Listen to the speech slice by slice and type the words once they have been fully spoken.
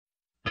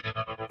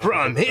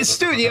From his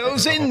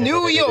studios in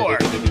New York,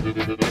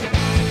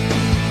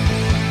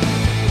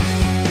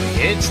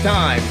 it's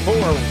time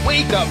for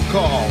Wake Up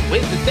Call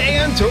with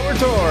Dan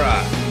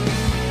Tortora,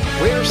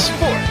 where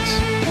sports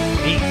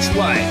meets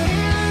life.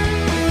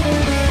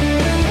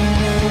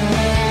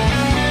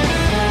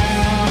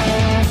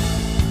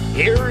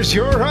 Here's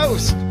your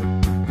host,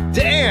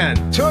 Dan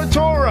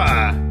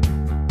Tortora.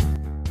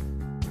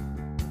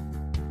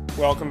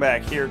 Welcome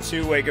back here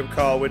to Wake Up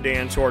Call with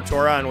Dan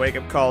Tortora on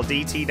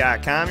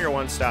wakeupcalldt.com, your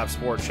one-stop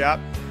sports shop,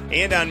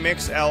 and on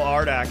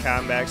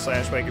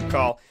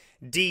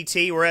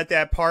mixlr.com/wakeupcalldt. We're at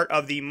that part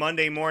of the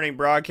Monday morning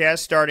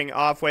broadcast, starting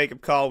off Wake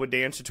Up Call with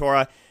Dan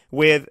Tortora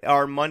with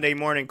our Monday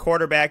morning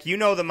quarterback. You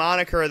know the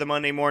moniker of the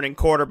Monday morning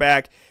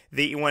quarterback,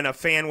 when a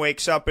fan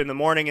wakes up in the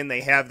morning and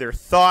they have their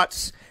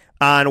thoughts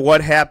on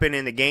what happened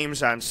in the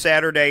games on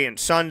Saturday and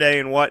Sunday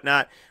and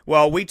whatnot.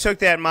 Well, we took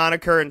that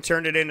moniker and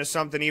turned it into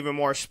something even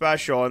more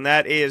special, and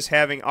that is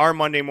having our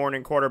Monday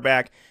morning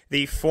quarterback,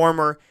 the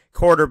former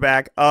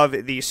quarterback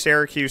of the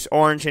Syracuse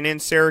Orange, and in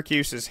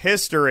Syracuse's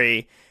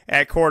history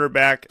at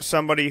quarterback,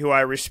 somebody who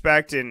I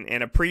respect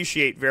and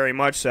appreciate very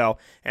much so,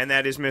 and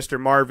that is Mr.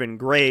 Marvin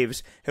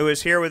Graves, who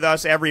is here with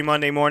us every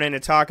Monday morning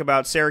to talk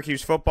about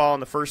Syracuse football in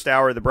the first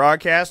hour of the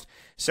broadcast.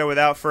 So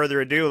without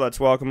further ado, let's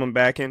welcome him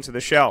back into the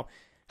show.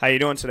 How you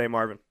doing today,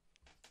 Marvin?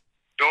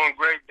 Doing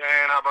great,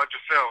 Dan. How about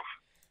yourself?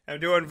 I'm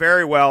doing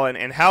very well.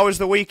 And how was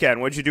the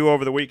weekend? What'd you do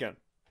over the weekend?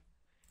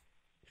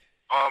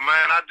 Oh,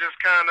 man, I just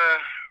kind of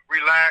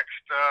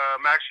relaxed.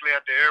 I'm actually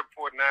at the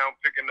airport now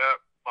picking up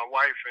my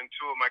wife and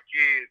two of my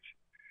kids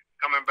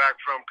coming back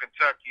from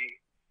Kentucky.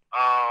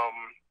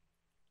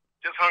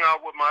 Just hung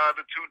out with my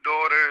other two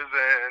daughters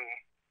and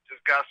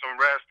just got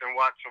some rest and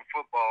watched some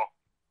football.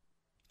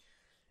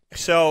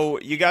 So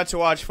you got to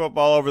watch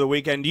football over the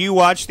weekend. Do you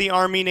watch the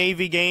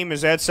Army-Navy game?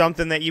 Is that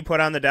something that you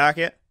put on the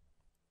docket?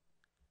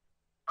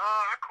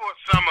 I caught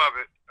some of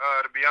it.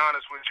 To be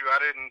honest with you, I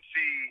didn't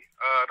see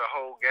the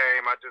whole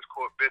game. I just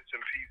caught bits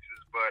and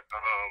pieces. But,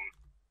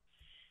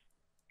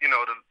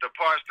 the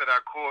parts that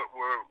I caught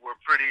were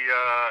pretty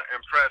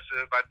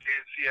impressive. I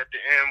did see at the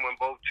end when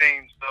both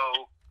teams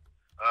go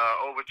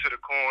over to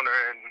the corner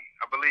and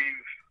I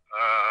believe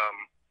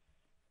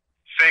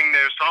sing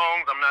their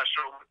songs. I'm not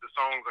sure what the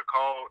songs are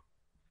called,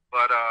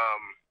 but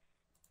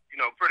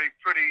pretty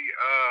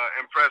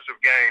impressive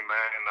game,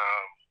 man.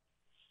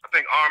 I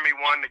think Army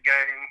won the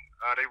game.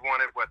 They won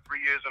it 3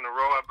 years in a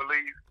row, I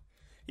believe.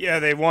 Yeah,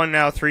 they've won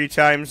now 3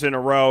 times in a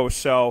row,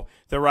 so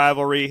the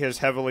rivalry has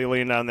heavily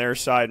leaned on their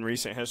side in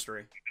recent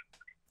history.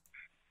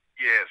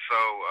 Yeah, so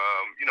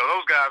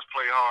those guys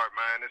play hard,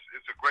 man.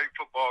 It's a great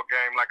football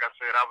game. Like I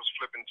said, I was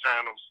flipping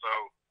channels,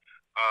 so.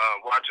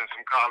 Watching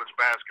some college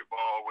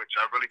basketball, which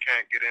I really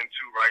can't get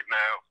into right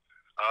now.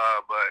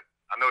 But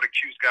I know the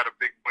Q's got a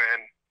big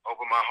win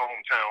over my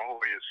hometown,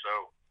 Hoya.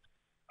 So,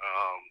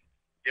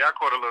 I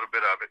caught a little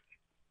bit of it.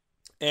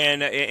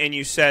 And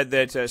you said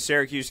that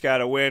Syracuse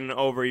got a win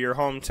over your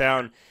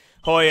hometown,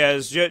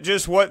 Hoyas.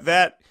 Just what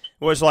that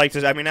was like.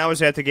 I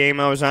was at the game.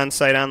 I was on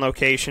site on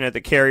location at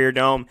the Carrier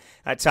Dome.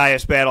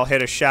 Tyus Battle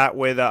hit a shot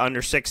with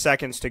under 6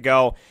 seconds to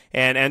go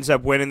and ends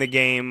up winning the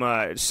game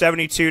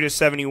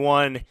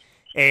 72-71.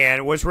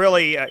 And was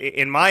really,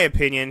 in my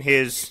opinion,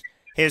 his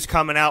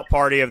coming out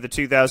party of the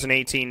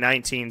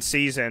 2018-19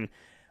 season.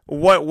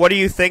 What do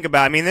you think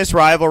about? This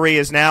rivalry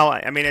is now.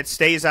 It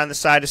stays on the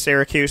side of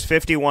Syracuse.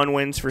 51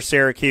 wins for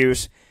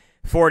Syracuse,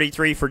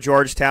 43 for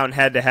Georgetown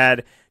head to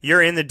head.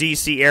 You're in the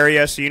D.C.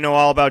 area, so you know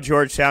all about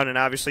Georgetown, and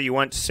obviously you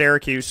went to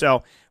Syracuse.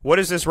 So, what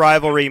does this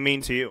rivalry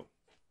mean to you?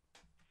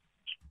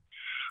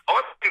 Oh,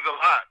 it means a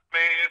lot.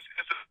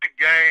 It's a big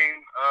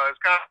game. It's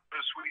kind of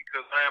bittersweet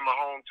because I am a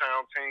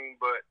hometown team,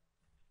 but.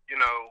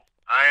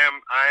 I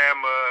am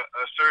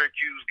a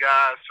Syracuse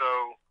guy,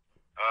 so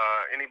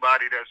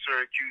anybody that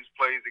Syracuse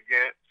plays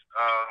against,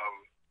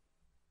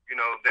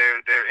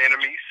 they're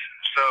enemies.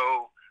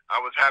 So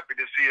I was happy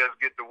to see us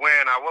get the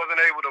win. I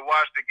wasn't able to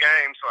watch the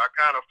game, so I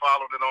kind of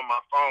followed it on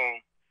my phone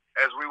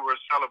as we were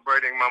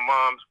celebrating my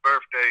mom's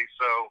birthday.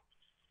 So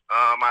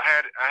I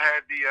had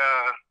the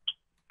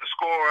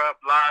score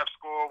up, live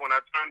score. When I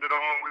turned it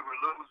on, we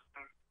were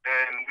losing,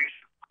 and we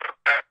got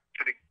back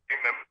to the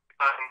game. And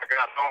by the time I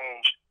got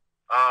home.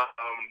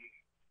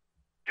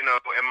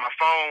 And my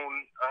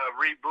phone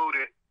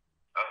rebooted.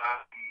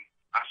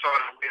 I saw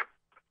it.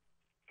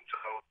 So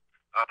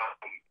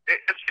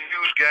it's a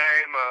huge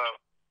game.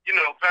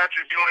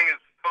 Patrick Ewing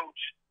is the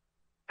coach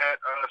at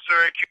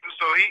Syracuse,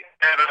 so he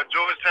at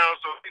Georgetown,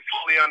 so he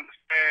fully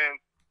understands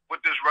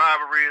what this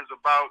rivalry is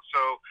about.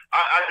 So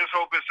I just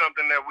hope it's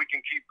something that we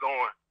can keep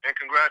going. And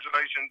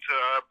congratulations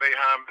to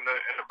Boeheim and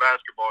the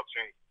basketball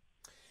team.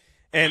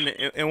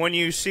 And when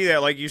you see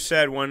that, like you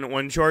said,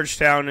 when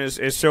Georgetown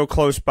is so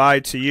close by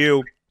to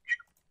you,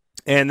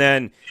 and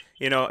then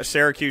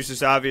Syracuse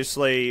is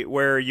obviously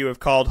where you have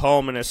called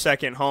home and a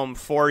second home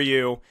for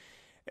you.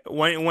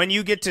 When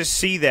you get to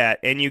see that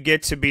and you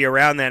get to be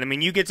around that,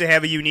 you get to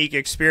have a unique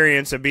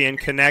experience of being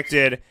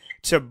connected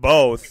to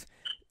both.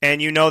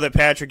 And you know that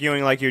Patrick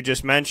Ewing, like you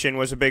just mentioned,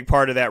 was a big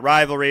part of that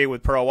rivalry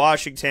with Pearl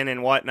Washington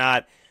and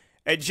whatnot.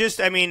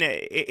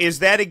 Is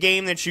that a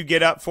game that you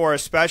get up for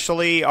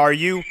especially? Are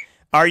you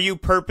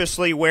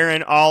purposely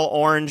wearing all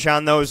orange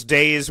on those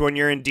days when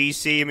you're in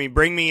D.C.? I mean,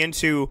 bring me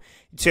into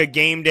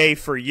game day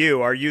for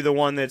you. Are you the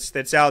one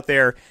that's out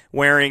there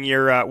wearing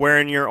your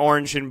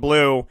orange and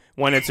blue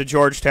when it's a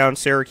Georgetown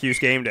Syracuse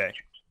game day?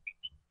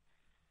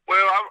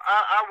 Well,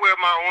 I wear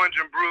my orange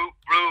and blue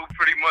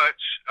pretty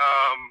much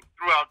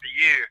throughout the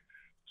year.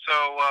 So,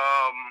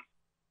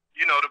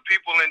 the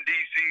people in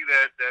D.C.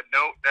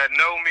 that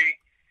know me,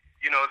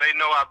 they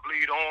know I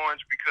bleed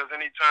orange because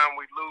anytime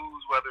we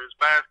lose, whether it's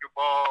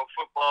basketball,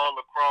 football,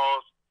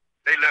 lacrosse,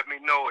 they let me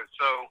know it.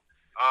 So,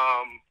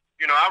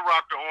 I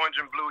rock the orange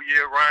and blue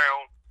year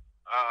round.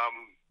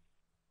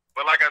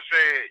 But like I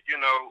said,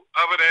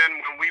 other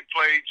than when we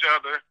play each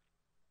other,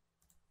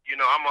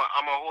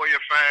 I'm a Hoya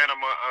fan.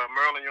 I'm a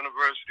Maryland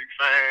University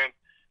fan.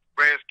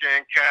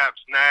 Redskin Caps,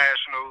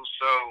 Nationals.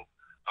 So,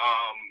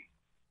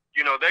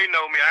 they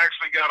know me. I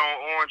actually got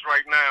on orange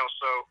right now.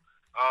 So,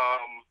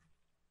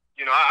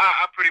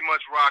 I pretty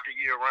much rock it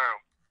year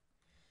round.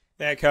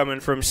 That coming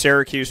from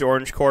Syracuse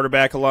Orange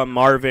quarterback alum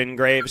Marvin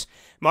Graves.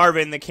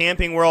 Marvin, the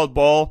Camping World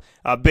Bowl,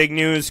 big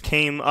news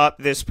came up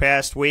this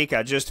past week,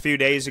 just a few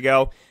days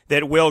ago,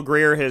 that Will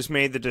Grier has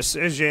made the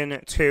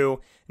decision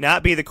to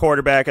not be the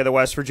quarterback of the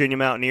West Virginia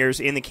Mountaineers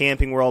in the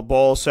Camping World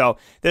Bowl. So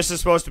this is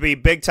supposed to be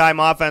big-time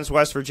offense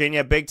West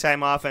Virginia,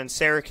 big-time offense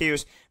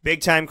Syracuse,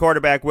 big-time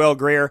quarterback Will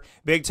Grier,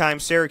 big-time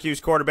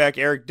Syracuse quarterback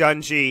Eric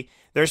Dungy.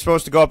 They're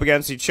supposed to go up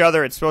against each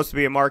other. It's supposed to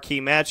be a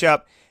marquee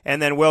matchup. And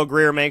then Will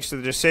Grier makes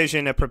the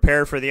decision to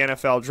prepare for the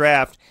NFL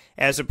draft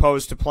as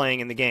opposed to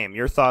playing in the game.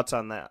 Your thoughts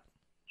on that?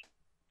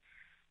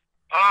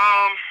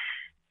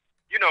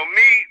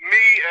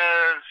 Me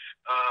as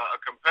a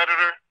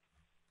competitor,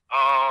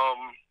 I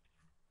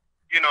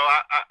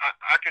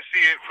can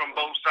see it from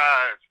both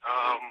sides.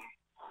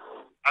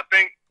 I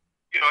think,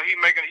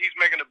 he's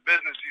making a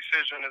business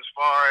decision as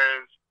far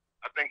as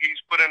I think he's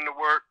put in the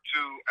work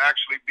to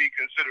actually be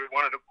considered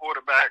one of the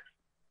quarterbacks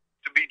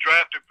to be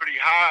drafted pretty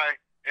high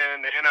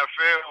in the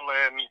NFL,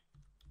 and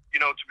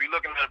to be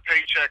looking at a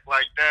paycheck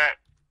like that,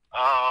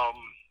 I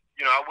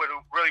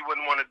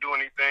wouldn't want to do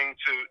anything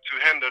to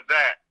hinder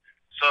that.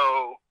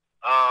 So,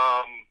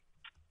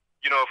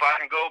 if I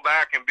can go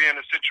back and be in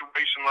a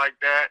situation like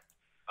that,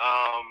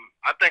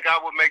 I think I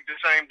would make the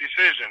same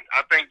decision.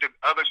 I think the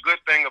other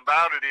good thing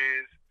about it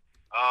is,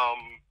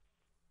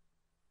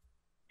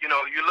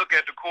 you look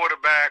at the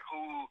quarterback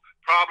who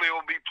probably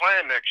will be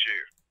playing next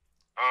year.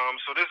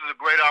 So this is a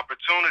great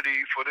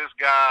opportunity for this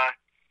guy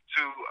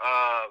to,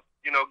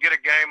 get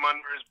a game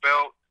under his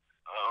belt,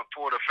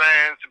 for the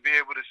fans to be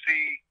able to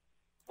see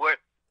what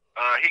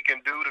he can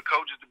do, the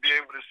coaches to be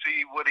able to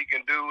see what he can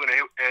do, and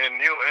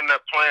he'll end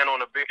up playing on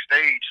a big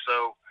stage.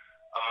 So,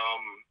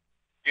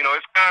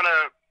 it's kind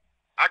of,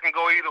 I can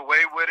go either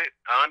way with it.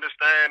 I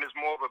understand it's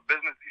more of a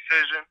business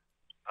decision.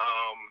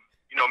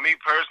 Me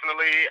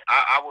personally,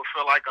 I would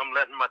feel like I'm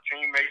letting my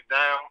teammates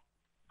down.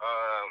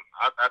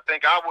 I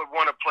think I would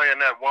want to play in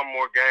that one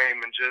more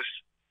game and just,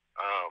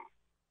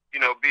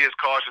 be as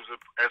cautious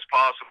as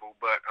possible.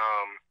 But,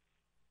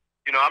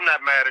 I'm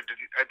not mad at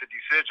the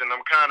decision.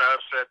 I'm kind of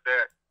upset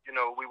that,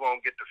 we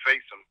won't get to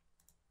face them.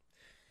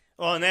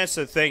 Well, and that's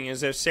the thing,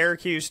 is if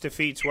Syracuse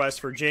defeats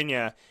West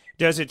Virginia,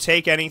 does it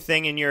take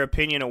anything, in your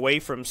opinion, away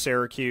from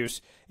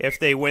Syracuse if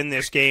they win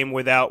this game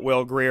without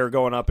Will Grier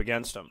going up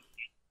against them?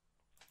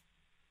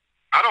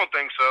 I don't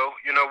think so.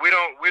 We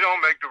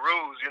don't make the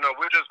rules.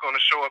 We're just going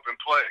to show up and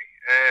play.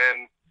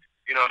 And,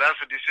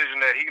 that's a decision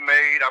that he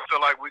made. I feel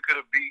like we could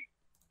beat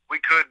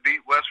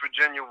West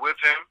Virginia with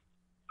him.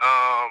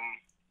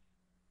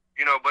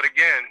 But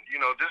again,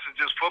 this is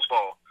just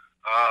football.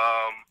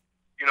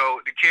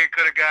 The kid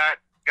could have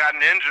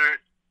gotten injured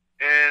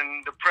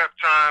in the prep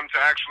time to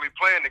actually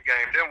play in the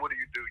game. Then what do?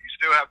 You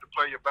still have to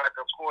play your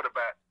backup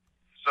quarterback.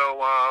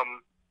 So, I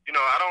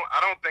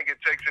don't think it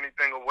takes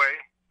anything away.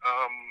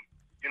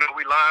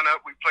 We line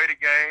up, we play the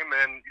game,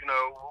 and,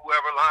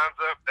 whoever lines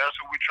up, that's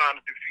who we're trying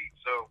to defeat.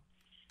 So,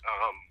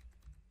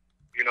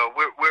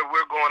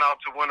 we're going out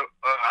to win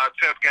our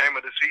 10th game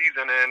of the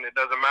season, and it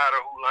doesn't matter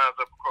who lines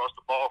up across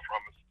the ball from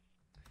us.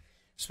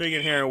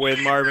 Speaking here with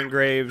Marvin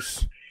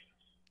Graves,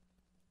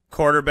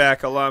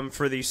 quarterback alum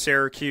for the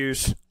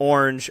Syracuse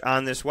Orange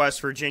on this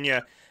West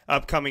Virginia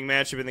upcoming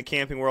matchup in the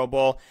Camping World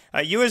Bowl.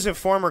 You as a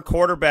former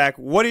quarterback,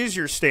 what is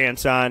your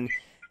stance on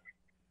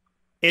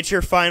it's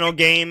your final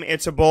game,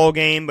 it's a bowl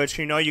game, but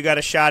you got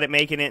a shot at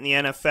making it in the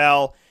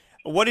NFL?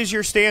 What is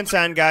your stance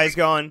on guys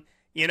going,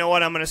 you know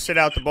what, I'm going to sit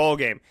out the bowl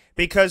game?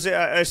 Because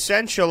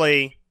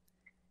essentially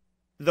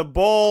the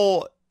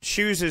bowl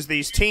chooses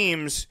these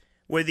teams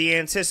with the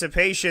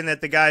anticipation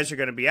that the guys are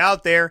going to be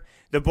out there.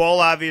 The bowl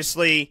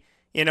obviously,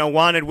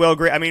 wanted Will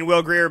Grier. I mean,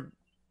 Will Grier,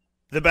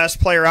 the best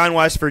player on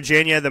West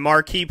Virginia, the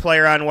marquee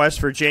player on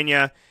West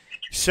Virginia.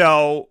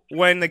 So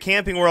when the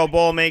Camping World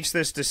Bowl makes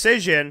this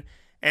decision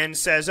and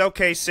says,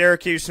 okay,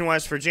 Syracuse and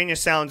West Virginia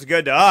sounds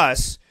good to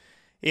us,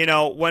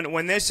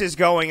 when this is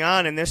going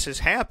on and this is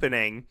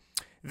happening,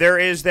 there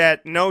is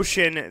that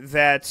notion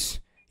that,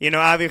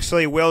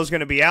 obviously Will's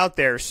going to be out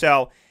there.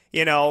 So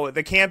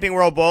the Camping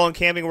World Bowl and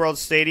Camping World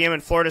Stadium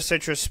and Florida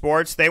Citrus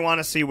Sports, they want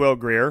to see Will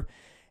Grier,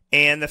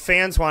 and the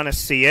fans want to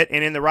see it,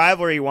 and in the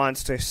rivalry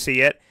wants to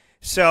see it.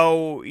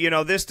 So,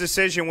 this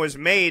decision was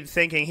made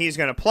thinking he's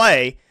going to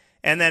play,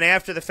 and then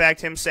after the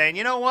fact, him saying,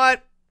 you know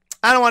what,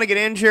 I don't want to get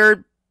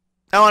injured.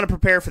 I want to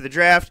prepare for the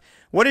draft.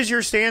 What is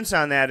your stance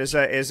on that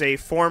as a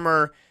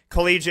former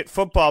collegiate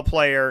football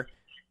player?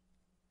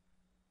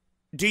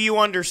 Do you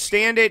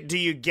understand it? Do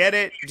you get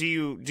it? Do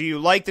you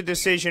like the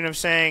decision of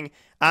saying,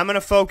 I'm going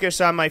to focus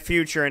on my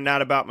future and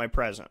not about my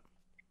present?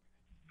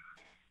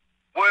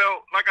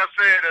 Well, like I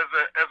said,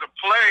 as a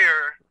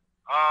player,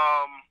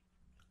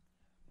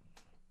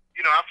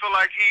 I feel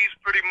like he's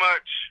pretty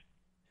much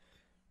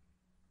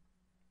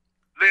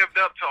lived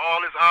up to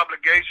all his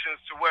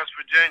obligations to West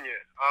Virginia.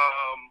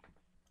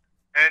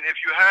 And if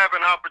you have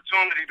an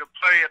opportunity to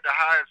play at the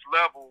highest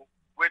level,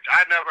 which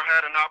I never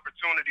had an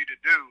opportunity to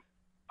do,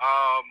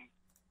 I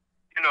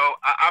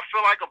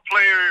feel like a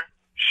player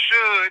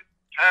should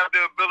have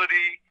the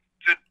ability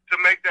to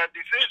make that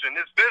decision.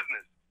 It's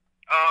business.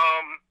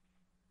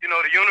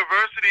 The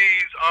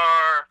universities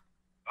are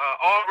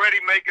already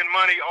making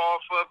money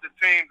off of the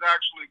teams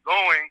actually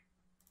going,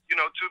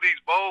 to these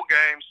bowl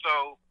games.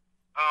 So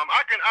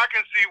I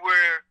can see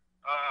where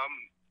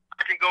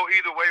I can go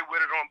either way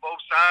with it on both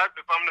sides.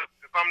 If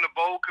I'm the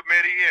bowl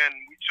committee and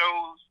we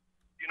chose,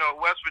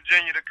 West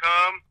Virginia to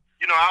come,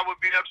 I would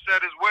be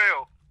upset as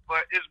well.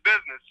 But it's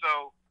business,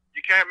 so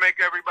you can't make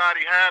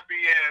everybody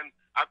happy. And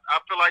I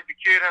feel like the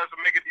kid has to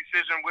make a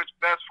decision which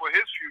best for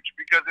his future.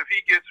 Because if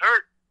he gets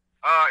hurt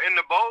in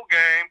the bowl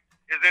game,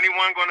 is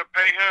anyone going to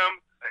pay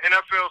him an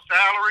NFL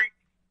salary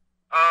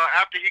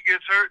after he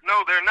gets hurt?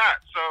 No, they're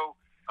not. So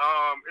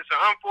it's an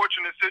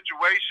unfortunate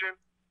situation,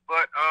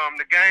 but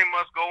the game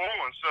must go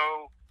on.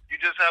 So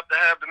you just have to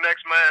have the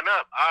next man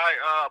up.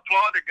 I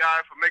applaud the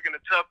guy for making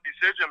a tough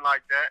decision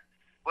like that.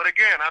 But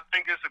again, I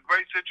think it's a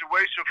great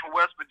situation for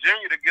West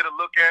Virginia to get a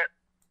look at,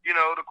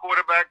 the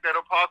quarterback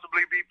that'll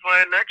possibly be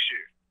playing next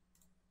year.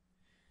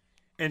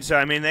 And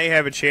so, they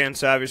have a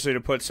chance, obviously,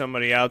 to put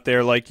somebody out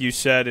there, like you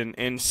said,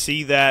 and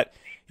see that,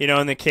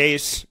 in the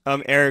case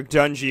of Eric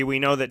Dungey, we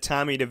know that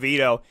Tommy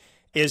DeVito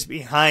is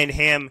behind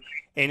him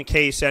in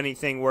case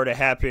anything were to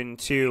happen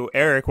to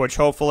Eric, which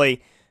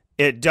hopefully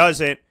it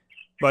doesn't.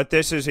 But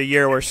this is a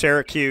year where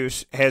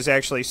Syracuse has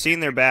actually seen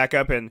their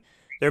backup, and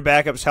their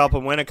backups help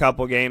them win a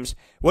couple games.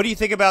 What do you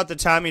think about the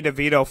Tommy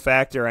DeVito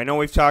factor? I know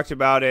we've talked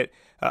about it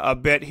a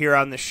bit here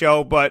on the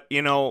show, but,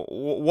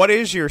 what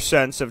is your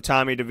sense of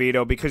Tommy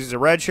DeVito? Because he's a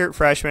redshirt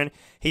freshman.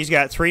 He's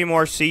got 3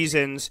 more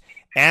seasons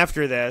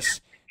after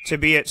this to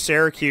be at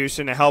Syracuse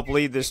and to help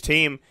lead this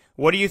team.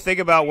 What do you think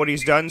about what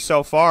he's done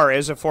so far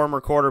as a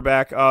former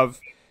quarterback of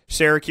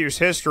Syracuse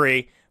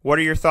history? What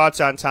are your thoughts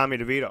on Tommy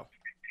DeVito?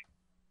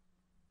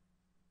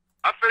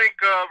 I think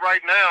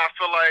right now I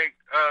feel like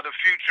the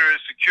future is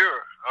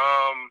secure.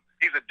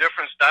 He's a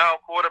different style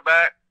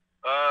quarterback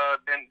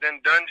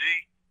than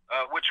Dungey,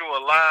 which will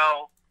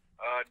allow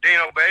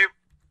Dino Babers,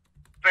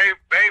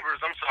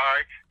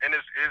 and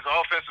his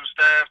offensive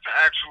staff to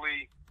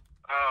actually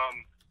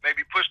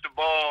maybe push the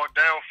ball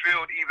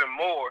downfield even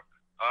more.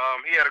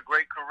 He had a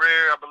great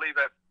career, I believe,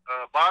 at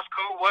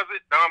Bosco, was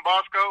it? Don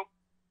Bosco?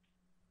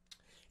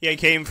 Yeah, he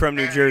came from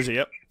New Jersey,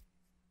 yep.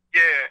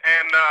 Yeah,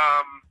 and,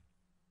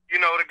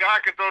 the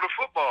guy can throw the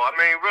football.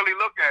 Really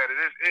look at it.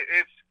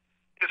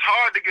 It's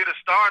hard to get a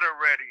starter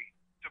ready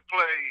to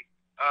play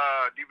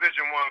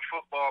Division I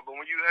football, but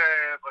when you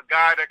have a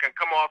guy that can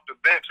come off the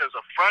bench as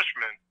a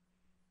freshman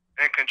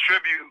and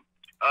contribute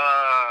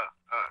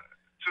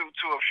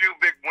to a few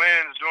big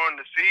wins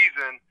during the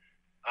season,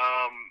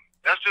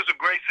 that's just a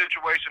great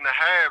situation to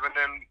have. And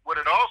then what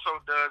it also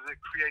does, it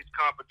creates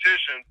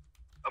competition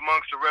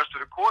amongst the rest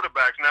of the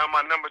quarterbacks. Now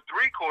my number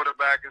 3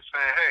 quarterback is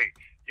saying, hey,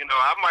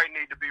 I might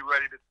need to be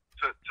ready to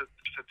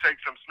take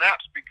some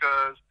snaps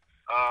because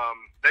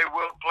they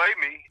will play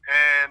me,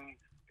 and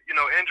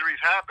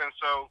injuries happen.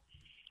 So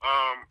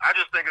I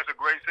just think it's a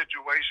great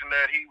situation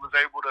that he was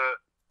able to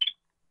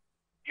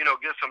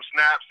get some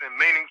snaps in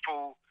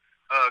meaningful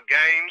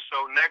games.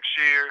 So next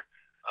year,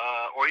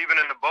 or even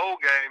in the bowl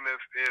game,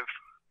 if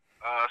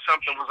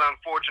something was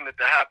unfortunate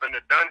to happen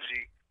to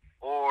Dungey,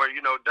 or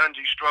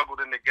Dungey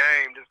struggled in the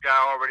game, this guy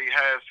already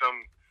has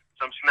some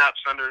snaps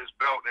under his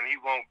belt, and he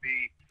won't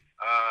be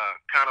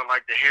kind of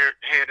like the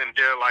head and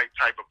dare-like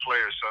type of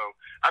player. So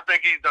I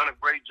think he's done a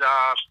great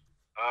job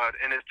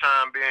in his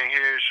time being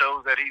here. It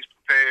shows that he's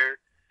prepared,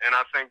 and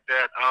I think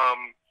that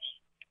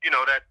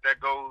that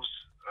goes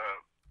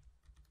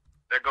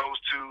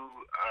to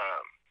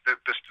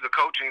the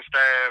coaching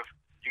staff.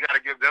 You got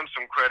to give them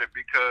some credit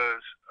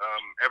because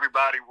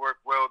everybody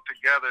worked well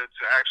together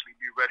to actually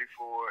be ready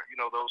for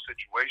those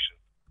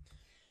situations.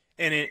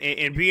 And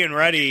in being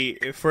ready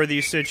for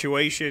these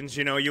situations,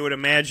 you would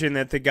imagine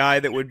that the guy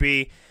that would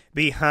be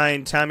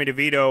behind Tommy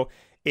DeVito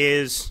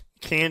is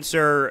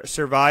cancer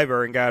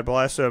survivor, and God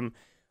bless him,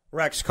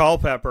 Rex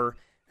Culpepper,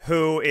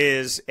 who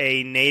is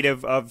a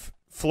native of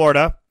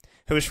Florida,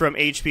 who's from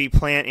HB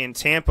Plant in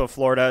Tampa,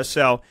 Florida.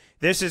 So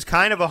this is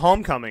kind of a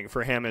homecoming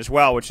for him as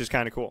well, which is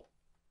kind of cool.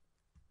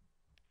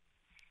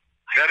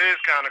 That is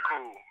kind of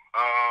cool.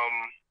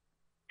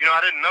 I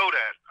didn't know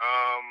that.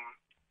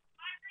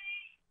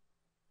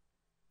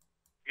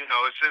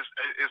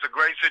 It's a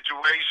great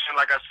situation.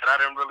 Like I said, I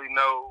didn't really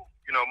know,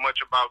 much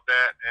about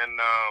that. And,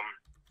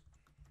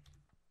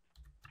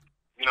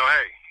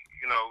 hey,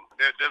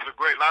 there's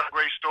a lot of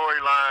great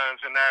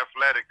storylines in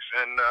athletics,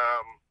 and,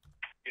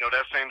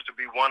 that seems to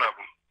be one of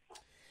them.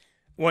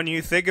 When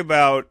you think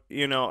about,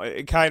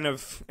 kind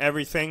of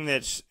everything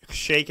that's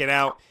shaken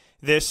out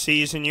this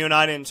season, you and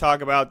I didn't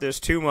talk about this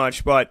too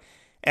much, but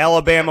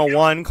Alabama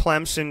 1,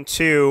 Clemson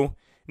 2,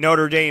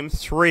 Notre Dame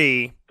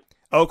 3,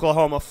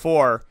 Oklahoma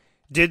 4.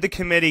 Did the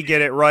committee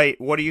get it right?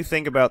 What do you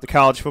think about the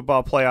college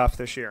football playoff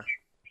this year?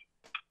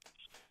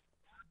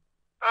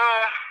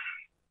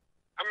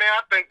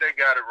 I think they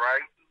got it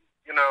right.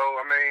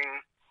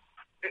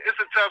 It's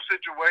a tough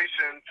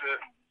situation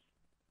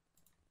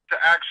to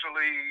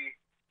actually,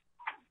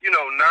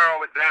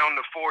 narrow it down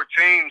to 4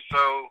 teams.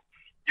 So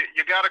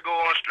you got to go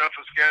on strength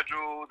of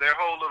schedule, their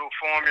whole little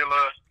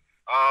formula.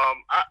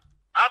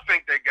 I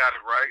think they got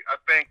it right. I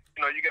think,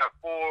 you got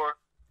 4,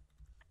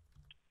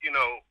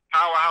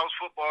 powerhouse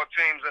football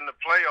teams in the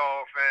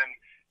playoff, and,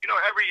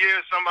 every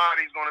year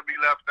somebody's going to be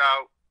left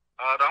out.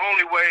 The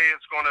only way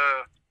it's going to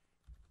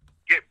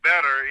get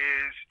better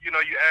is, you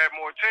add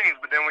more teams,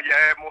 but then when you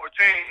add more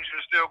teams,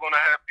 you're still going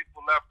to have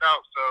people left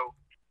out. So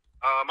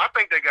I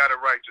think they got it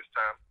right this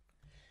time.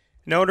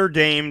 Notre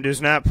Dame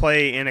does not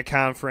play in a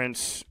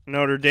conference.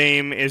 Notre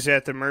Dame is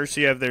at the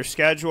mercy of their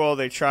schedule.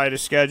 They try to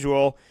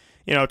schedule,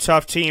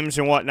 tough teams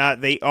and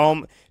whatnot. They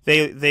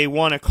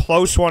won a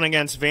close one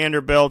against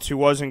Vanderbilt, who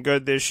wasn't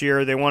good this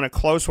year. They won a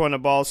close one to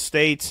Ball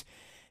State.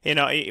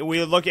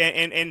 We look at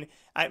and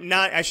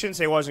I shouldn't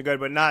say it wasn't good,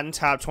 but not in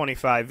top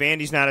 25.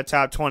 Vandy's not a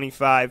top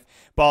 25.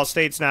 Ball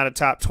State's not a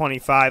top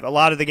 25. A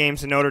lot of the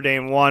games that Notre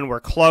Dame won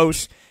were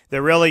close. The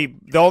only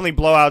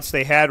blowouts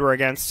they had were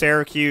against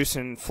Syracuse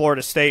and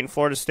Florida State, and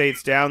Florida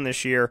State's down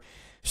this year.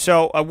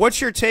 So, what's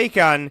your take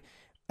on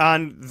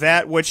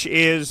that, which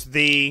is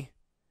the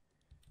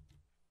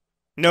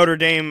Notre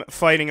Dame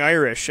Fighting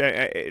Irish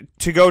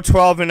to go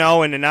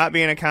 12-0 and to not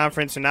be in a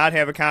conference and not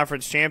have a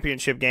conference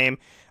championship game?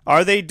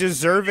 Are they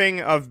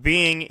deserving of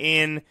being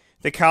in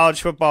the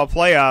college football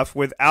playoff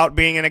without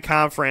being in a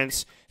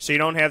conference, so you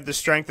don't have the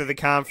strength of the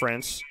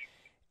conference,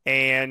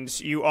 and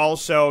you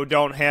also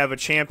don't have a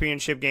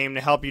championship game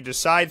to help you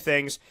decide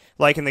things,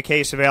 like in the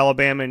case of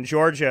Alabama and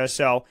Georgia?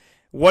 So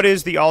what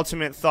is the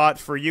ultimate thought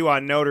for you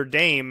on Notre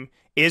Dame?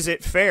 Is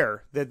it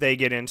fair that they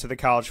get into the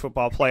college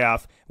football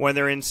playoff when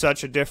they're in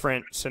such a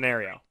different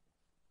scenario?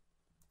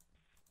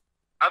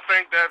 I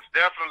think that's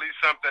definitely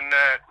something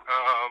that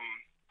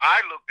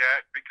I looked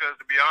at, because,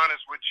 to be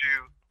honest with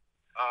you,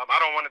 I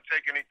don't want to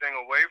take anything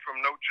away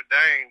from Notre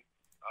Dame,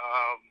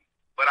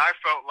 but I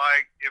felt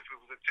like if it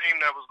was a team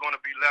that was going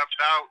to be left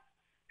out,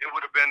 it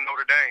would have been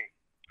Notre Dame.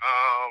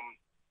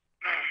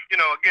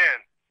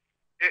 Again,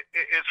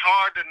 it's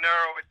hard to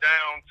narrow it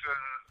down to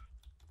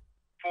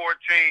 4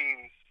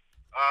 teams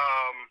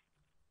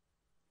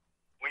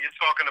when you're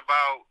talking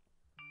about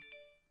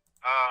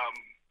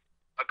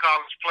a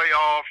college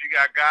playoff. You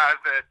got guys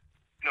that,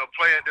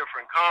 play in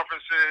different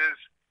conferences.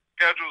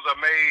 Schedules are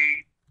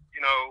made,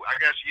 I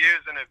guess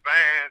years in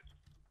advance.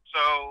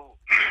 So,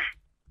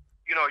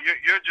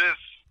 you're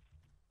just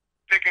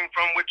picking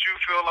from what you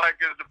feel like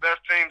is the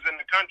best teams in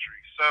the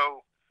country.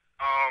 So,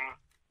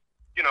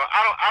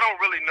 I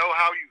don't really know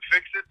how you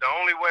fix it. The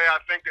only way I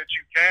think that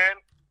you can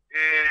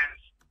is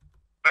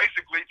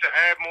basically to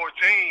add more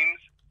teams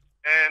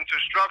and to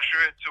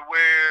structure it to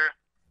where,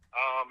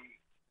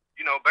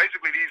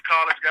 basically these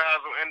college guys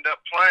will end up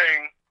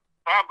playing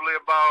probably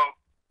about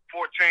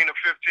 14 or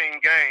 15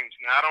 games.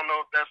 Now, I don't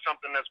know if that's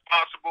something that's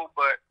possible,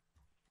 but,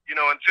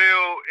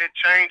 until it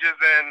changes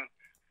and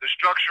the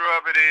structure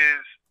of it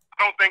is,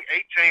 I don't think 8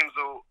 teams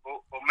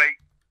will make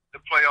the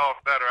playoff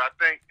better. I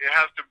think it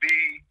has to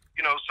be,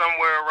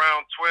 somewhere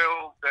around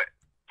 12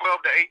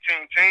 to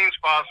 18 teams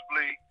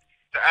possibly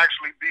to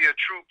actually be a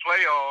true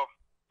playoff.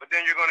 But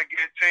then you're going to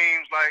get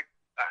teams like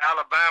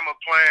Alabama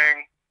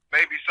playing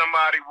maybe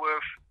somebody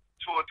with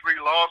 2 or 3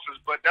 losses,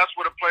 but that's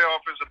what a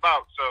playoff is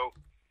about. So,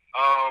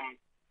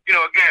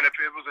 again, if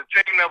it was a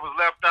team that was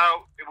left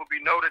out, it would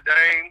be Notre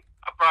Dame.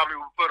 I probably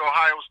would put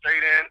Ohio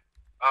State in.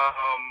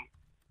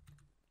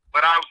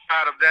 But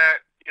outside of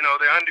that,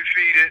 they're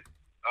undefeated.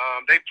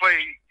 They play,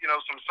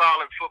 some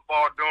solid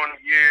football during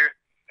the year,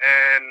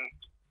 and,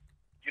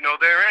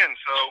 they're in.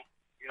 So,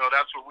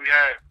 that's what we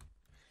had.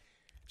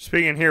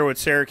 Speaking here with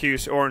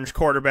Syracuse Orange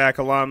quarterback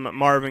alum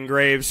Marvin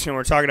Graves, and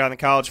we're talking about the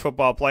college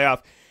football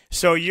playoff.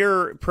 So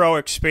you're pro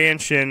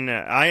expansion.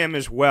 I am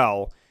as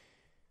well.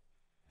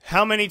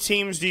 How many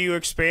teams do you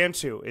expand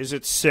to? Is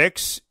it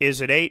 6?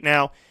 Is it 8?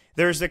 Now,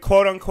 there's the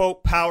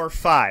quote-unquote Power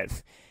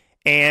 5,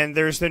 and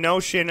there's the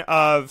notion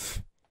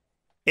of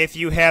if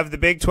you have the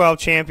Big 12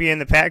 champion,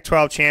 the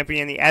Pac-12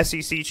 champion, the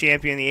SEC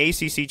champion, the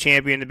ACC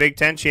champion, the Big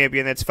 10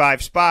 champion, that's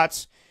 5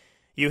 spots.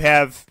 You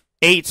have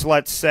 8,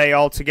 let's say,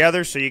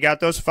 altogether, so you got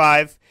those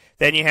 5.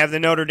 Then you have the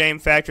Notre Dame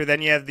factor,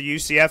 then you have the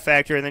UCF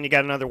factor, and then you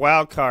got another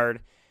wild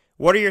card.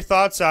 What are your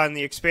thoughts on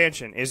the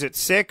expansion? Is it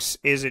 6?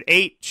 Is it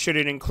 8? Should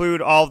it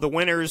include all of the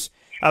winners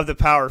of the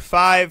Power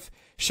 5?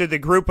 Should the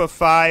group of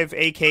 5,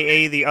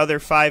 a.k.a. the other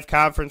 5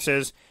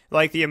 conferences,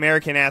 like the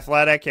American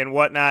Athletic and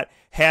whatnot,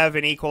 have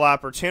an equal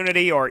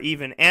opportunity or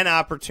even an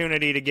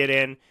opportunity to get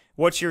in?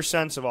 What's your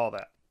sense of all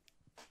that?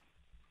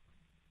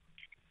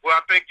 Well,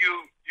 I think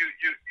you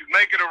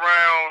make it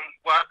around.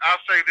 Well, I'll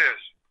say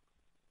this: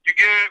 you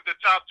give the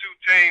top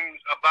 2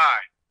 teams a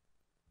bye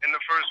in the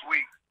first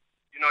week.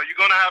 You know, you're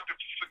gonna have to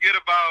forget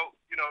about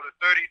the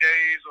 30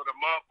 days or the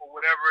month or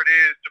whatever it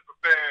is to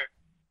prepare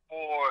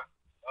for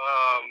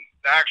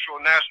the actual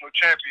national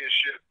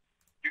championship.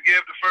 You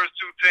give the first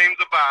 2 teams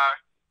a bye,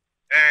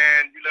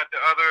 and you let the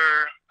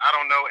other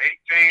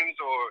 8 teams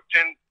or 8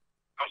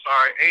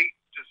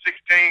 to 6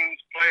 teams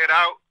play it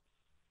out,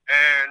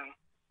 and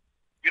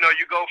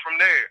you go from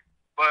there.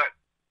 But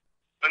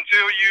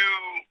until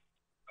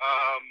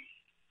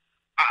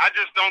I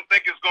just don't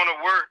think it's going to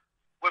work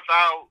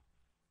without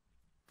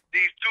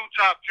these 2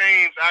 top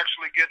teams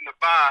actually getting a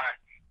bye.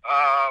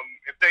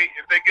 If they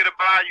get a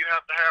bye, you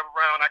have to have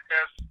around, I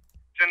guess,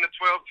 10 to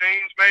 12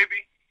 teams maybe.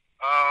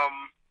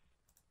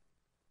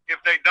 If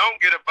they don't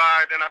get a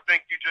bye, then I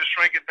think you just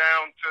shrink it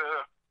down to,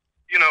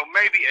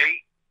 maybe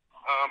 8.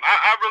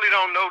 I really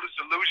don't know the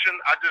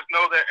solution. I just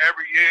know that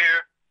every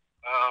year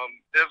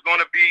there's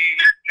going to be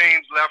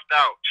teams left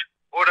out.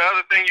 Or the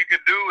other thing you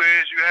could do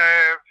is you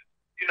have,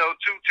 2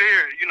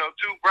 tiers, 2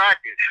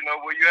 brackets,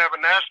 where you have a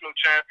national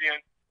champion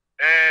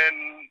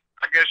and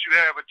I guess you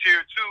have a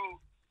tier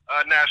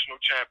 2 national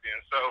champion.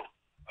 So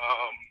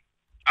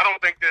I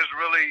don't think there's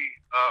really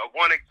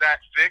one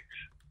exact fix,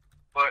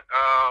 but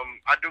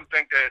I do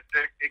think that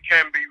it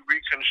can be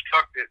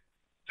reconstructed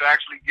to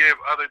actually give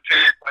other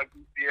teams like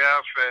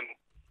UCF and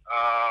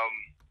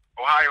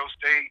Ohio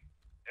State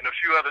and a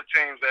few other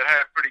teams that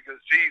had pretty good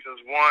seasons,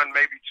 1,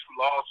 maybe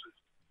 2 losses,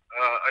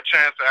 a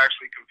chance to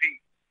actually compete.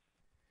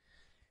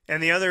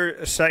 And the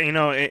other side,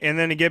 and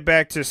then to get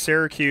back to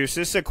Syracuse,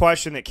 this is a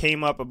question that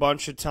came up a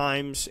bunch of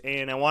times,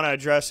 and I want to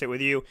address it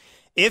with you.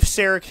 If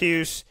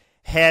Syracuse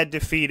had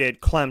defeated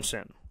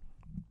Clemson,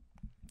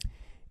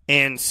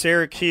 and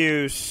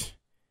Syracuse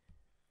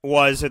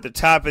was at the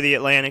top of the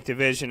Atlantic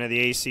Division of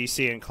the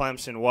ACC and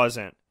Clemson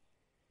wasn't,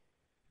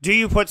 do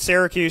you put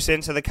Syracuse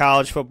into the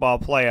college football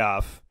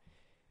playoff?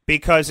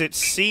 Because it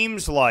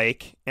seems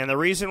like, and the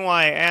reason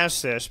why I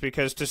ask this,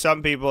 because to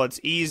some people it's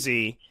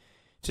easy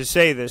to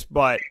say this,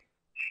 but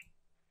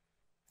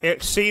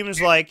it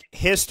seems like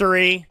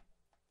history,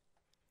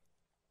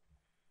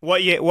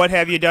 what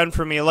have you done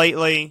for me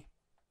lately,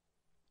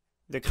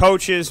 the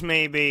coaches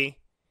maybe,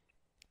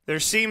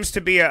 there seems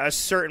to be a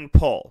certain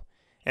pull,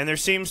 and there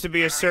seems to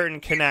be a certain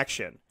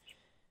connection.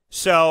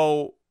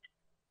 So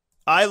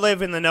I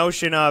live in the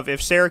notion of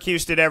if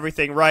Syracuse did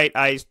everything right,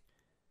 I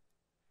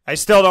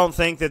still don't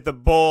think that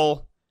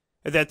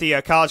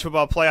the College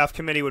Football Playoff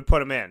Committee would put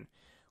them in.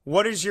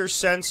 What is your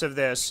sense of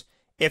this?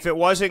 If it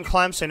wasn't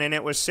Clemson and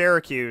it was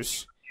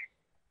Syracuse,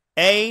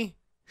 A,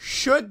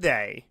 should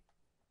they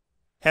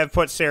have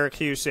put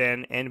Syracuse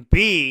in? And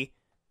B,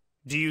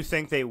 do you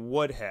think they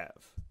would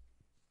have?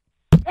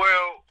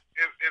 Well,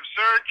 if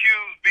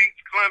Syracuse beats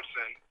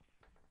Clemson,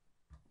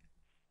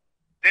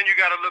 then you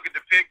got to look at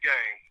the Pitt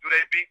game. Do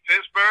they beat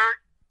Pittsburgh?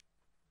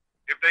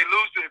 If they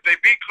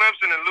beat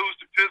Clemson and lose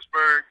to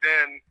Pittsburgh,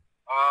 then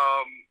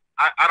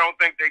I don't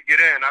think they get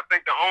in. I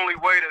think the only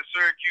way that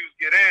Syracuse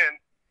get in,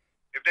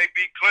 if they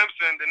beat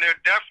Clemson, then they're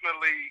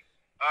definitely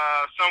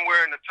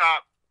somewhere in the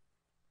top,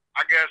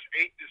 I guess,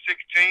 8 to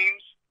 6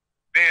 teams,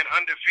 being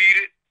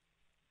undefeated.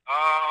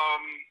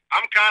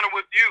 I'm kind of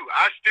with you.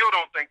 I still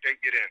don't think they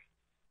get in.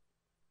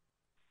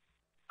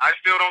 I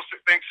still don't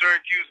think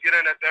Syracuse get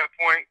in at that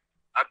point.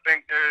 I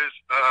think there's,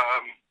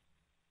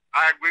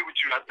 I agree with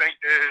you. I think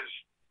there's,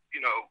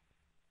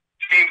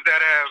 teams that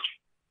have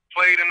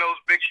played in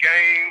those big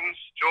games,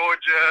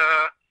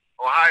 Georgia,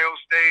 Ohio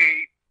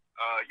State,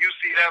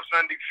 UCF's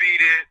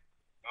undefeated.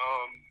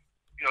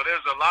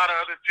 There's a lot of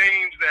other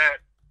teams that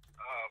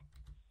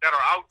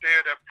are out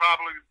there that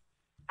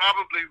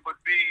probably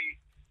would be,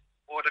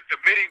 or the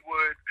committee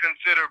would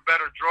consider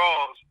better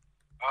draws.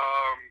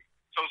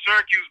 So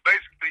Syracuse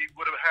basically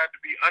would have had to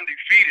be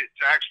undefeated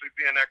to actually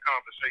be in that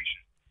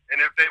conversation. And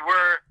if they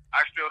were,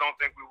 I still don't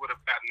think we would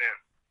have gotten in.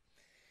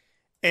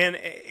 And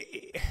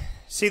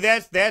see,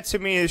 that to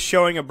me is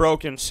showing a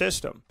broken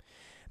system.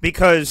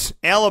 Because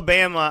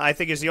Alabama, I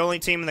think, is the only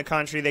team in the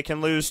country that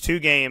can lose 2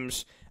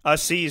 games a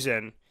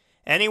season.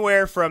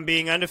 Anywhere from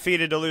being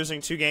undefeated to losing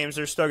 2 games,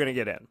 they're still going to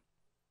get in.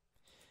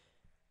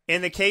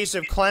 In the case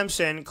of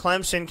Clemson,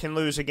 Clemson can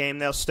lose a game,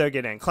 they'll still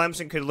get in.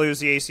 Clemson could lose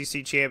the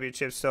ACC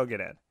championship, still get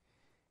in.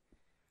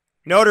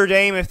 Notre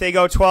Dame, if they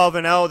go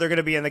 12-0, they're going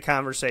to be in the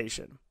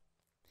conversation.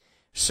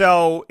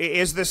 So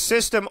is the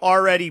system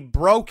already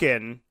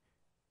broken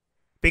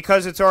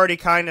because it's already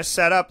kind of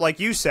set up, like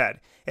you said?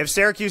 If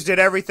Syracuse did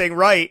everything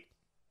right,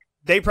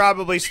 they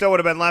probably still would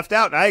have been left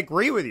out, and I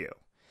agree with you.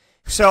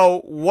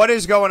 So what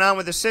is going on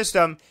with the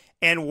system,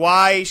 and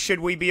why should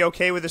we be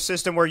okay with a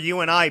system where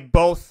you and I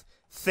both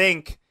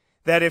think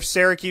that if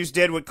Syracuse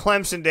did what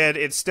Clemson did,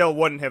 it still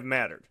wouldn't have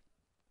mattered?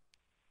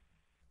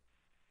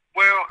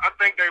 Well, I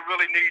think they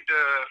really need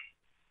to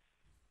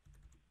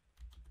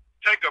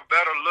take a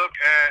better look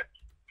at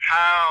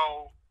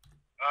how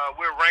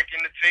we're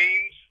ranking the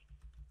teams.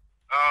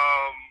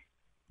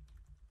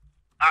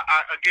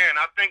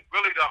 I think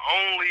really the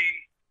only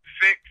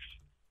fix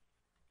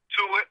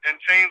to it, and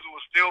teams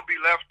will still be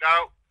left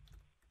out,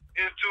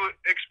 is to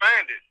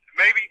expand it.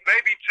 Maybe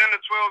 10 to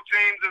 12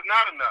 teams is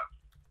not enough.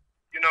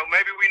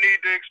 Maybe we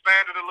need to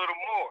expand it a little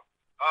more.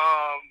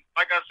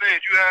 Like I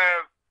said, you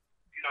have,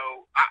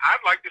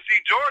 I'd like to see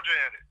Georgia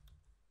in it.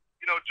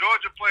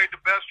 Georgia played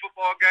the best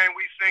football game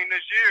we've seen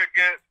this year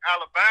against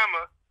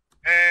Alabama,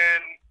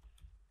 and,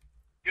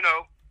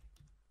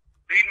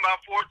 leading by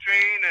 14,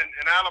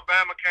 and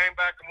Alabama came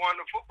back and won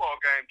the football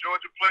game.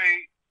 Georgia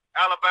played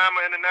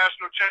Alabama in the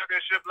national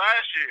championship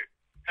last year,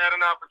 had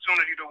an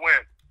opportunity to win.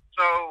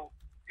 So,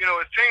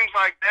 it seems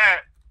like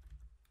that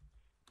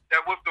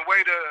with the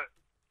way the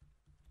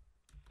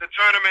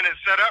tournament is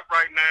set up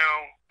right now,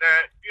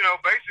 that,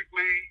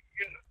 basically,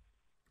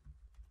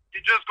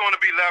 you're just going to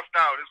be left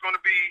out. It's going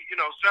to be,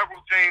 several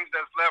teams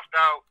that's left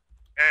out,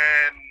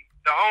 and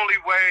the only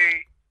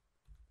way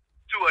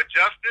to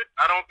adjust it,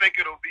 I don't think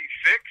it'll be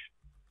fixed,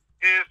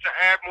 is to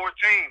add more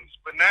teams.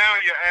 But now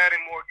you're adding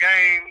more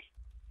games,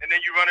 and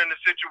then you run into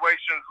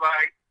situations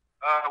like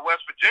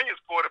West Virginia's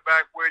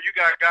quarterback, where you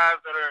got guys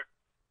that are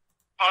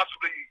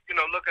possibly,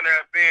 looking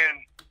at being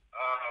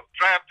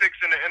draft picks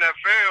in the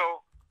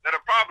NFL that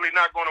are probably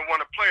not going to want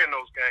to play in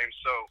those games.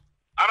 So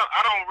I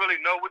don't really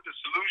know what the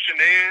solution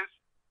is.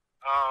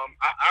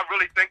 I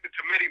really think the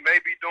committee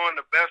may be doing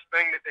the best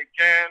thing that they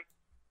can,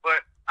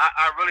 but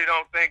I really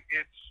don't think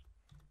it's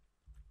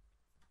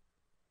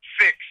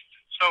fixed,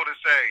 so to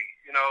say.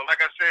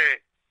 Like I said,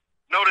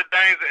 Notre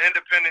Dame's an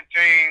independent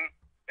team,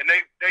 and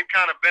they've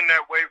kind of been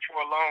that way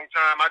for a long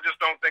time. I just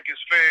don't think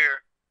it's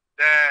fair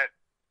that,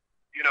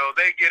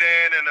 they get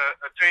in, and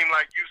a team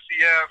like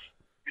UCF,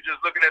 you're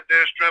just looking at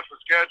their strength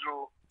of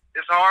schedule.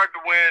 It's hard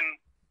to win,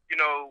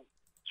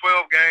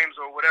 12 games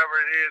or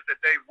whatever it is that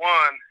they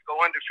won, go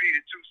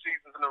undefeated 2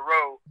 seasons in a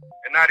row,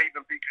 and not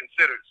even be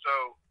considered. So,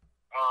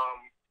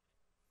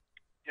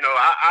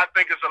 I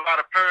think it's a lot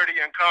of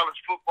parity in college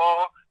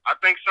football. I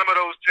think some of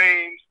those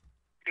teams,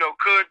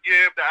 could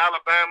give the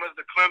Alabamas,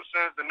 the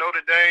Clemsons, the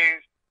Notre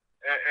Dames,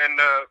 and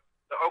the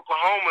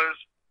Oklahomas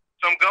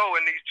some go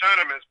in these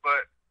tournaments.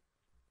 But,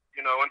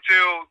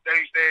 until they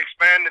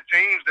expand the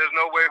teams, there's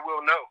no way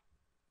we'll know.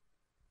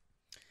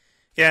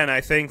 Yeah, and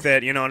I think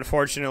that,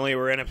 unfortunately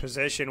we're in a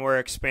position where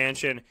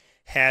expansion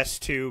has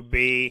to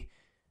be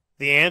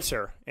the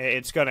answer.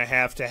 It's going to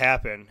have to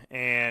happen,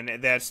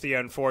 and that's the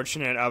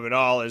unfortunate of it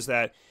all, is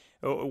that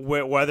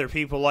whether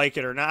people like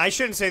it or not, I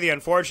shouldn't say the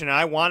unfortunate,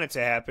 I want it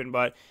to happen,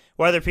 but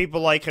whether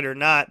people like it or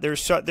not,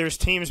 there's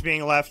teams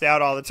being left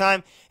out all the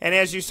time, and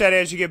as you said,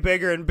 as you get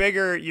bigger and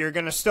bigger, you're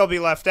going to still be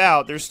left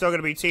out. There's still going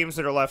to be teams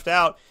that are left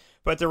out,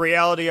 but the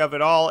reality of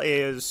it all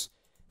is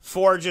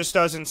 4 just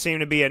doesn't seem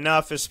to be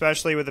enough,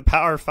 especially with the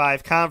Power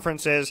 5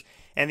 conferences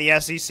and the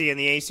SEC and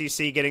the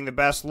ACC getting the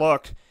best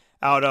look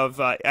out of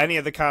any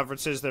of the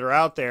conferences that are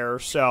out there.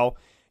 So,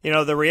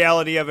 the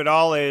reality of it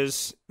all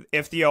is,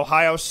 if the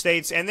Ohio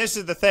States, and this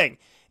is the thing,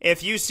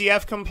 if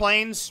UCF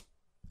complains,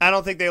 I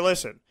don't think they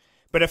listen.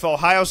 But if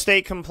Ohio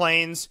State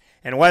complains,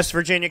 and West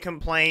Virginia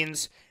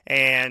complains,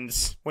 and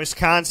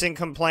Wisconsin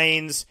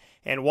complains,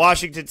 and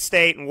Washington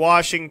State and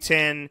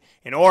Washington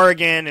and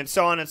Oregon and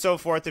so on and so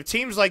forth, if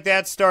teams like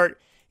that start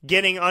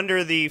getting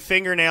under the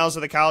fingernails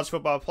of the college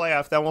football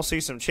playoff, then we'll see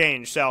some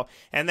change. So,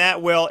 and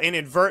that will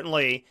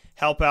inadvertently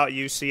help out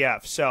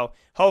UCF. So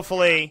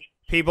hopefully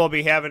people will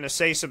be having to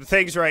say some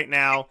things right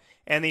now,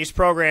 and these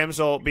programs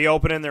will be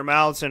opening their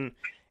mouths and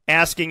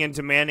asking and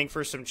demanding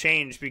for some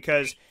change,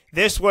 because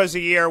this was a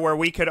year where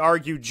we could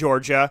argue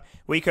Georgia,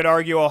 we could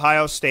argue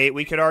Ohio State,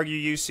 we could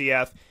argue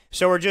UCF.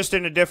 So we're just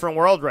in a different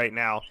world right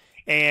now.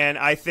 And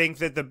I think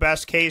that the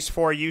best case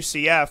for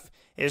UCF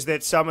is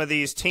that some of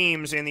these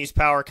teams in these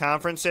power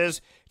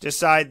conferences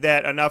decide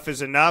that enough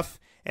is enough,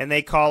 and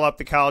they call up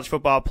the college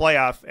football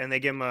playoff, and they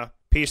give them a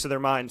piece of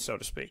their mind, so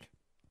to speak.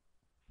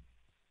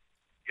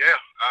 Yeah,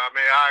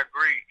 I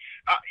agree.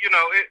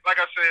 Like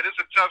I said, it's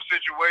a tough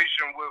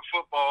situation with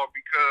football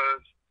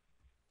because,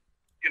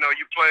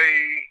 you play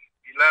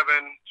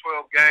 11,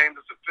 12 games.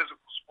 It's a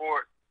physical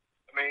sport.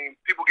 I mean,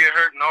 people get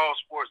hurt in all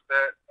sports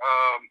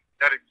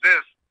that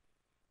exist.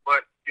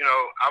 But,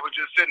 I was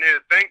just sitting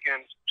here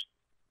thinking,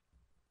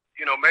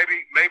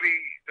 maybe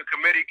the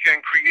committee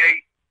can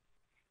create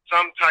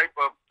some type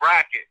of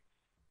bracket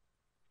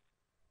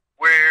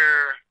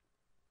where,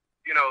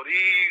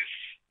 these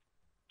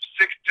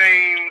 6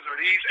 teams or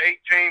these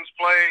 8 teams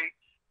play,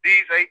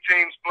 these 8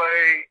 teams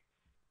play,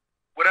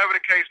 whatever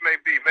the case may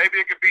be. Maybe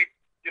it could be,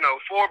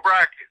 4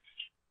 brackets.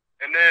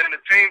 And then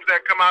the teams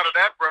that come out of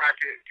that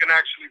bracket can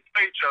actually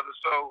play each other.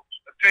 So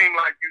a team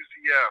like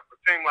UCF, a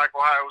team like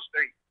Ohio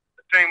State,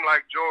 a team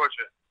like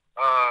Georgia,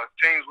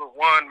 teams with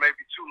 1,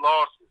 maybe 2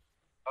 losses,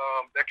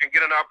 that can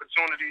get an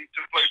opportunity to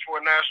play for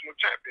a national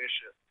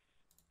championship.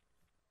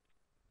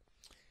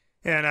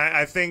 And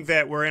I think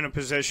that we're in a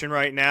position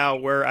right now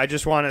where I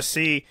just want to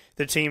see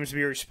the teams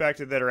be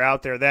respected that are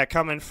out there. That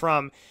coming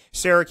from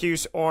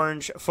Syracuse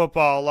Orange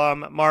football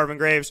alum Marvin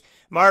Graves.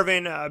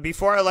 Marvin,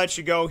 before I let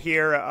you go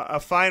here, a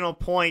final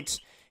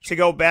point to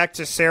go back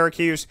to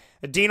Syracuse.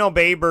 Dino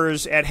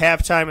Babers at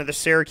halftime of the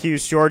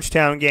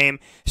Syracuse-Georgetown game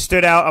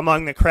stood out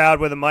among the crowd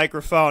with a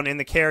microphone in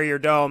the Carrier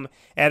Dome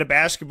at a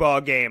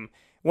basketball game.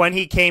 When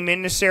he came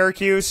into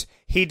Syracuse,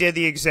 he did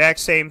the exact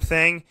same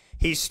thing.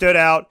 He stood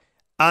out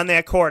on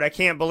that court. I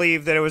can't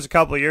believe that it was a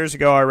couple of years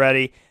ago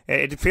already.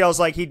 It feels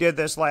like he did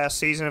this last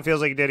season. It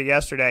feels like he did it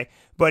yesterday.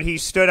 But he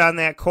stood on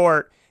that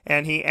court,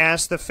 and he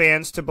asked the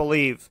fans to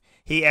believe.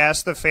 He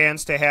asked the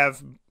fans to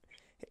have,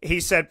 he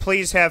said,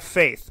 please have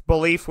faith,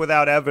 belief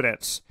without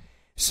evidence.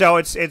 So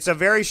it's a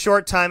very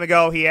short time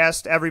ago he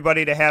asked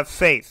everybody to have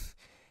faith.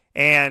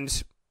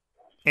 And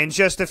in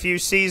just a few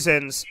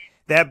seasons,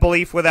 that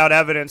belief without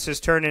evidence has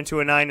turned into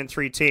a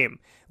 9-3 team.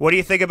 What do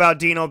you think about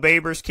Dino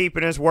Babers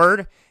keeping his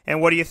word?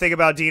 And what do you think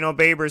about Dino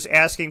Babers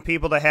asking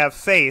people to have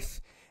faith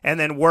and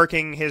then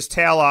working his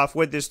tail off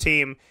with this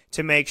team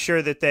to make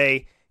sure that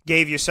they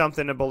gave you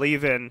something to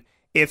believe in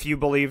if you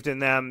believed in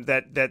them,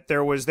 that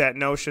there was that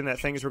notion that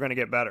things were going to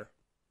get better?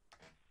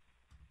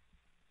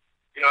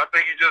 I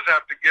think you just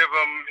have to give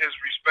him his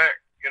respect.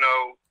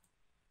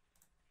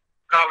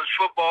 College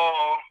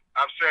football,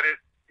 I've said it,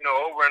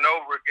 over and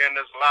over again,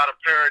 there's a lot of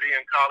parity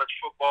in college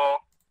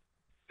football.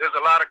 There's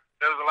a lot of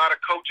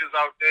coaches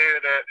out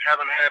there that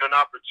haven't had an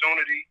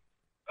opportunity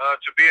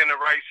to be in the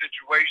right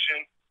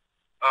situation.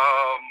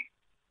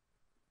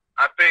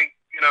 I think,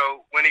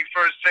 when he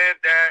first said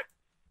that,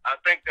 I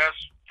think that's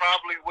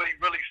probably what he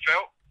really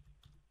felt.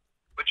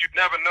 But you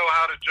never know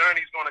how the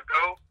journey's going to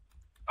go.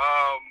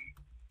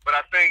 But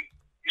I think,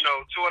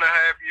 2.5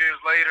 years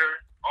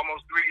later,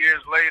 almost 3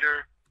 years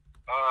later,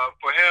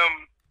 for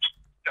him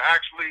to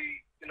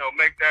actually,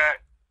 make that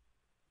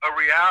a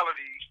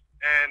reality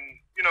and,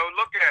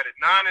 look at it,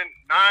 9-3,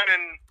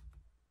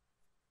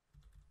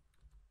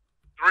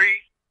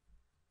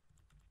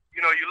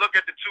 you look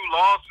at the two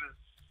losses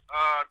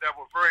that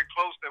were very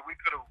close that we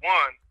could have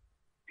won,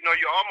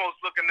 you're almost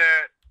looking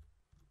at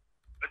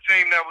a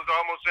team that was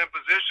almost in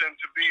position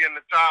to be in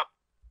the top,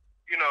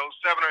 7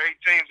 or 8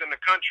 teams in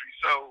the country.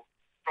 So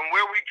from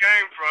where we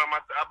came from,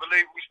 I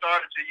believe we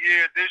started the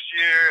year this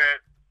year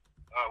at,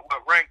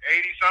 ranked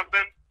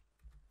 80-something.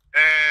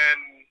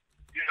 And,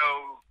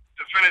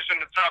 to finish in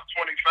the top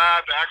 25,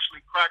 to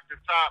actually crack the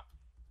top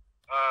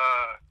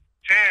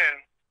 10,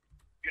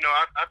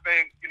 I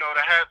think,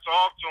 the hat's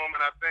off to him.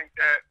 And I think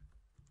that,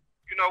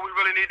 we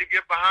really need to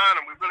get behind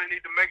him. We really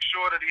need to make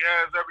sure that he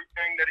has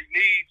everything that he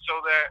needs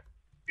so that,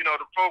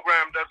 the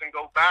program doesn't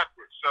go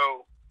backwards.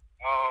 So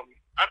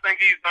I think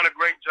he's done a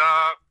great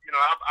job.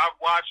 I've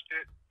watched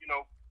it,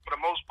 for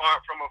the most part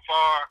from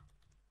afar.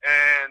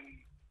 And,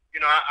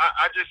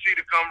 I just see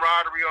the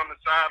camaraderie on the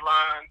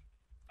sideline.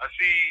 I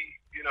see,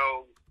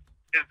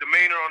 his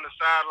demeanor on the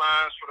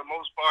sidelines for the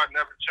most part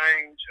never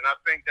changed. And I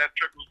think that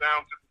trickles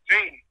down to the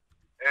team.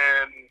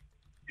 And,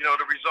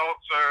 the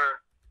results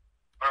are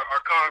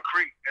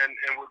concrete. And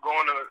we're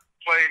going to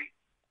play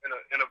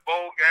in a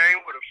bowl game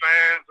where the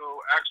fans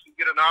will actually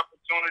get an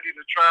opportunity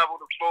to travel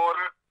to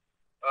Florida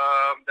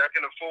that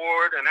can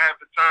afford and have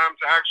the time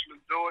to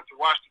actually do it, to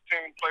watch the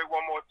team play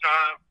one more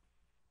time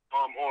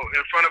or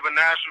in front of a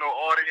national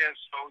audience.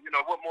 So,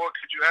 what more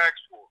could you ask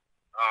for?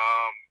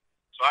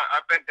 So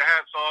I think the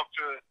hat's off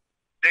to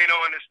Dino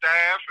and his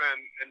staff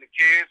and the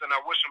kids, and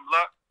I wish them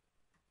luck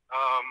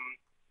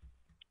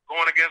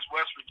going against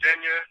West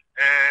Virginia.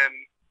 And,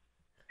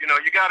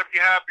 you got to be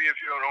happy if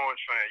you're an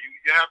Orange fan.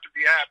 You have to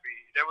be happy.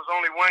 There was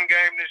only one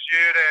game this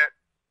year that,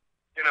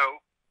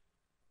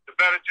 the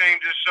better team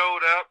just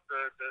showed up.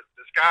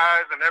 The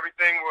skies and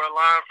everything were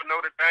aligned for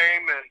Notre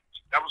Dame, and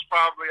that was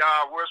probably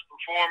our worst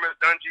performance.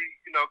 Dungy,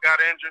 got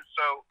injured,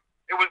 so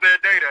it was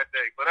their day that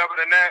day. But other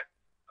than that,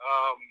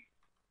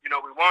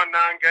 we won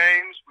 9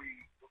 games.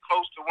 We were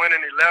close to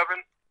winning 11,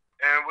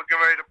 and we're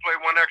getting ready to play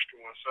one extra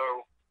one.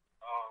 So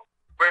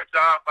great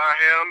job by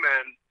him,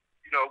 and,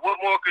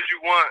 what more could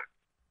you want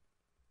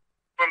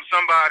from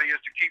somebody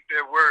is to keep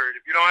their word.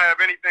 If you don't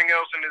have anything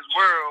else in this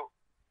world,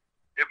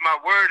 if my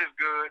word is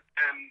good,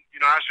 then,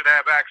 I should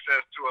have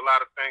access to a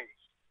lot of things.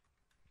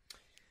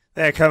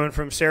 That coming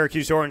from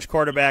Syracuse Orange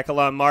quarterback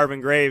alum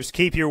Marvin Graves.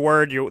 Keep your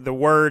word. The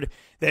word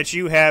that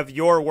you have,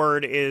 your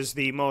word is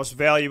the most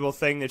valuable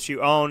thing that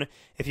you own.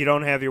 If you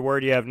don't have your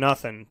word, you have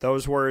nothing.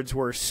 Those words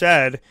were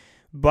said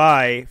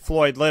by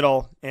Floyd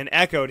Little and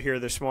echoed here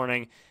this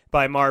morning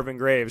by Marvin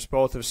Graves,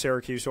 both of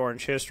Syracuse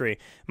Orange history.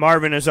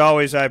 Marvin, as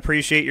always, I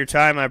appreciate your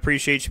time. I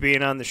appreciate you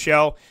being on the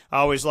show. I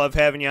always love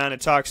having you on to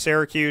talk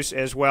Syracuse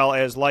as well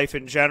as life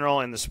in general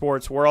in the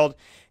sports world,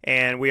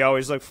 and we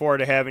always look forward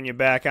to having you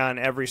back on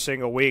every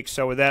single week.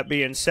 So with that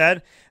being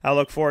said, I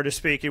look forward to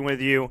speaking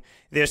with you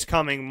this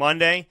coming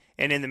Monday,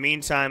 and in the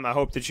meantime, I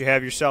hope that you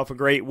have yourself a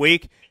great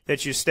week,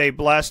 that you stay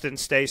blessed and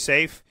stay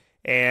safe,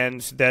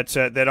 and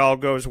that all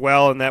goes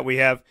well, and that we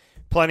have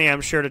plenty,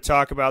 I'm sure, to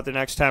talk about the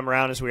next time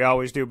around, as we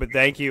always do. But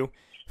thank you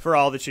for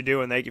all that you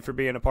do, and thank you for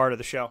being a part of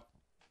the show.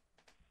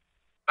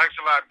 Thanks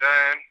a lot,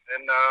 Dan.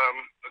 And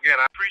again,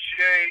 I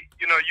appreciate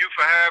you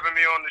for having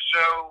me on the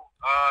show.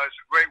 It's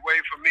a great way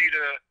for me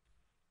to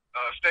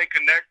stay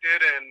connected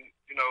and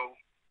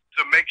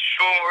to make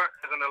sure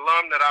as an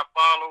alum that I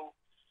follow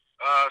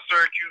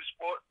Syracuse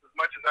sports as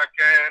much as I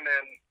can.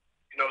 And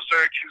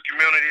Syracuse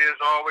community has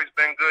always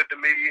been good to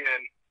me,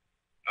 and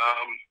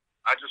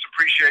I just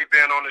appreciate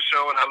being on the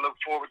show, and I look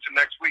forward to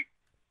next week.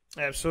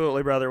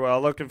 Absolutely, brother.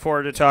 Well, looking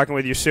forward to talking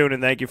with you soon,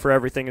 and thank you for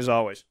everything as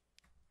always.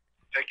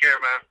 Take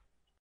care, man.